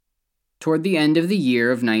Toward the end of the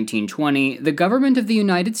year of 1920, the government of the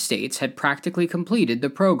United States had practically completed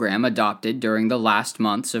the program adopted during the last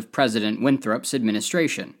months of President Winthrop's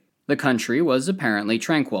administration. The country was apparently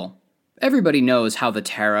tranquil. Everybody knows how the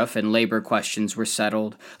tariff and labor questions were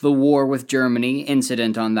settled. The war with Germany,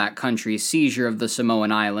 incident on that country's seizure of the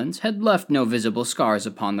Samoan Islands, had left no visible scars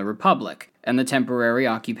upon the Republic, and the temporary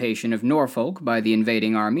occupation of Norfolk by the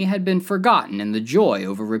invading army had been forgotten in the joy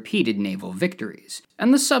over repeated naval victories,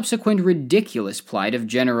 and the subsequent ridiculous plight of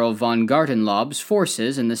General von Gartenlaub's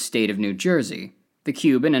forces in the state of New Jersey. The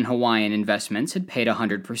Cuban and Hawaiian investments had paid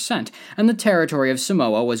 100%, and the territory of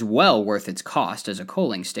Samoa was well worth its cost as a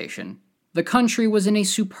coaling station. The country was in a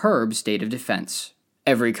superb state of defense.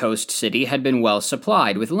 Every coast city had been well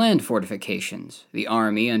supplied with land fortifications. The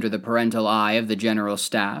army, under the parental eye of the General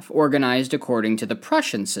Staff, organized according to the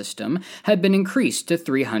Prussian system, had been increased to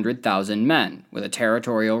 300,000 men, with a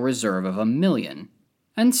territorial reserve of 1,000,000.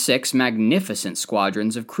 And 6 magnificent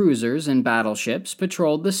squadrons of cruisers and battleships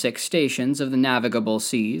patrolled the 6 stations of the navigable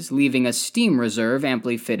seas, leaving a steam reserve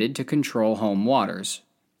amply fitted to control home waters.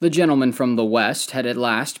 The gentlemen from the West had at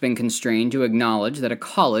last been constrained to acknowledge that a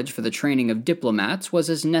college for the training of diplomats was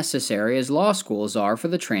as necessary as law schools are for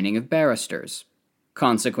the training of barristers.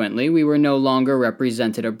 Consequently, we were no longer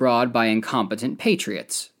represented abroad by incompetent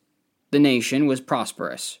patriots. The nation was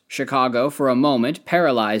prosperous. Chicago, for a moment,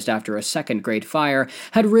 paralyzed after a second great fire,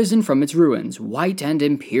 had risen from its ruins, white and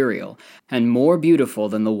imperial, and more beautiful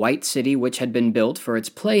than the white city which had been built for its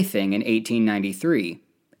plaything in 1893.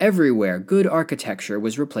 Everywhere, good architecture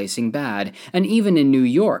was replacing bad, and even in New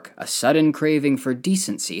York, a sudden craving for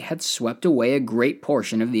decency had swept away a great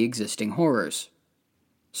portion of the existing horrors.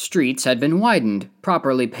 Streets had been widened,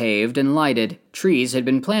 properly paved and lighted, trees had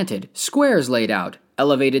been planted, squares laid out,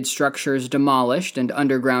 elevated structures demolished, and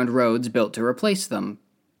underground roads built to replace them.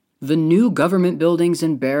 The new government buildings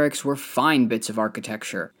and barracks were fine bits of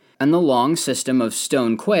architecture, and the long system of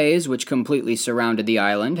stone quays which completely surrounded the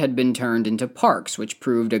island had been turned into parks which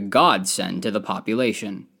proved a godsend to the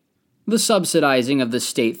population. The subsidizing of the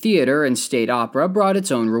State Theater and State Opera brought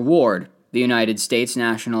its own reward. The United States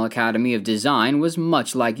National Academy of Design was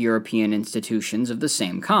much like European institutions of the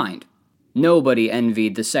same kind. Nobody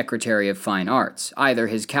envied the Secretary of Fine Arts, either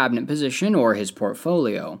his cabinet position or his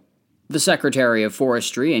portfolio. The Secretary of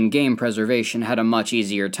Forestry and Game Preservation had a much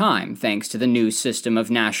easier time, thanks to the new system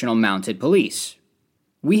of national mounted police.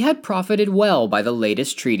 We had profited well by the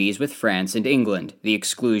latest treaties with France and England, the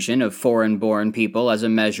exclusion of foreign-born people as a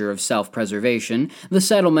measure of self-preservation, the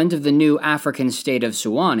settlement of the new African state of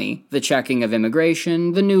Suwannee, the checking of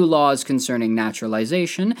immigration, the new laws concerning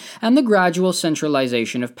naturalization, and the gradual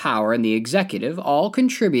centralization of power in the executive all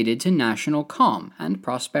contributed to national calm and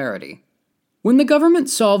prosperity. When the government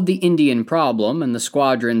solved the Indian problem and the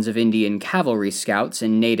squadrons of Indian cavalry scouts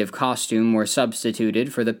in native costume were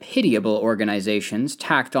substituted for the pitiable organizations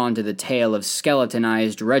tacked onto the tail of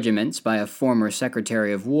skeletonized regiments by a former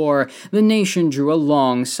Secretary of War, the nation drew a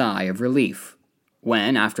long sigh of relief.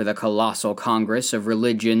 When, after the colossal congress of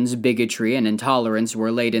religions, bigotry, and intolerance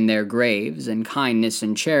were laid in their graves, and kindness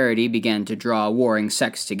and charity began to draw warring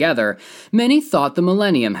sects together, many thought the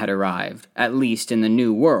millennium had arrived, at least in the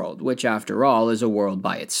New World, which after all is a world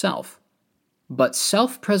by itself. But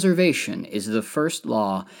self-preservation is the first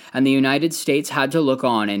law, and the United States had to look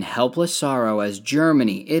on in helpless sorrow as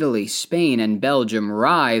Germany, Italy, Spain, and Belgium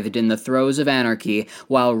writhed in the throes of anarchy,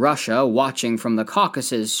 while Russia, watching from the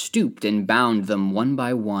Caucasus, stooped and bound them one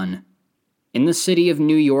by one. In the city of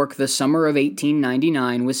New York, the summer of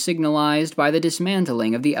 1899 was signalized by the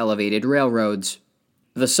dismantling of the elevated railroads.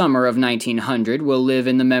 The summer of 1900 will live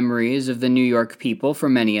in the memories of the New York people for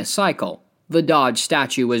many a cycle. The Dodge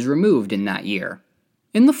statue was removed in that year.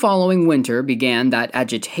 In the following winter began that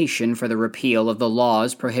agitation for the repeal of the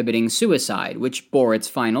laws prohibiting suicide, which bore its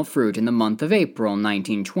final fruit in the month of April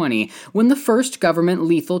 1920, when the first government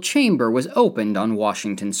lethal chamber was opened on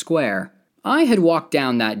Washington Square. I had walked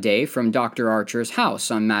down that day from Dr. Archer's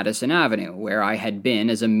house on Madison Avenue, where I had been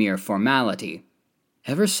as a mere formality.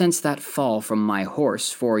 Ever since that fall from my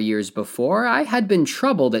horse 4 years before, I had been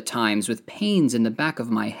troubled at times with pains in the back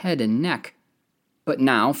of my head and neck. But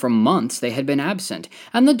now, for months, they had been absent,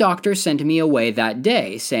 and the doctor sent me away that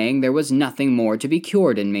day, saying there was nothing more to be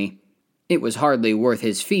cured in me. It was hardly worth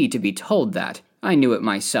his fee to be told that. I knew it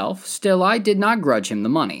myself, still I did not grudge him the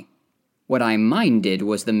money. What I minded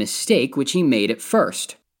was the mistake which he made at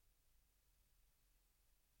first.